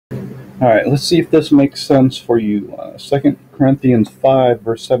All right, let's see if this makes sense for you. 2 Corinthians 5,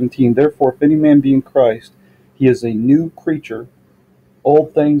 verse 17. Therefore, if any man be in Christ, he is a new creature.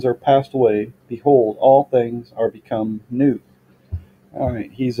 Old things are passed away. Behold, all things are become new. All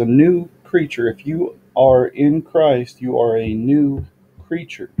right, he's a new creature. If you are in Christ, you are a new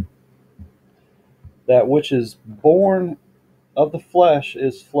creature. That which is born of the flesh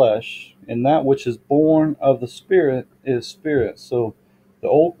is flesh, and that which is born of the Spirit is spirit. So the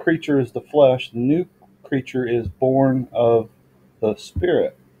old creature is the flesh, the new creature is born of the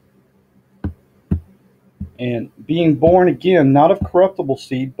Spirit. And being born again, not of corruptible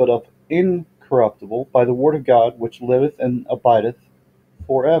seed, but of incorruptible, by the word of God, which liveth and abideth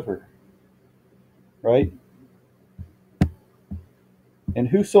forever. Right? And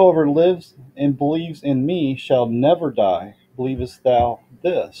whosoever lives and believes in me shall never die. Believest thou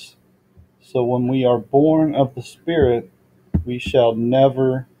this? So when we are born of the Spirit, we shall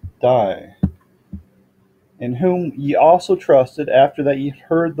never die. In whom ye also trusted, after that ye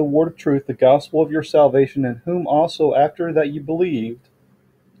heard the word of truth, the gospel of your salvation, in whom also after that ye believed,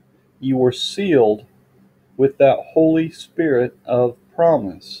 you were sealed with that Holy Spirit of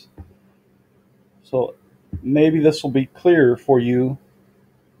promise. So maybe this will be clearer for you.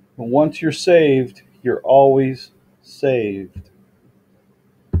 Once you're saved, you're always saved.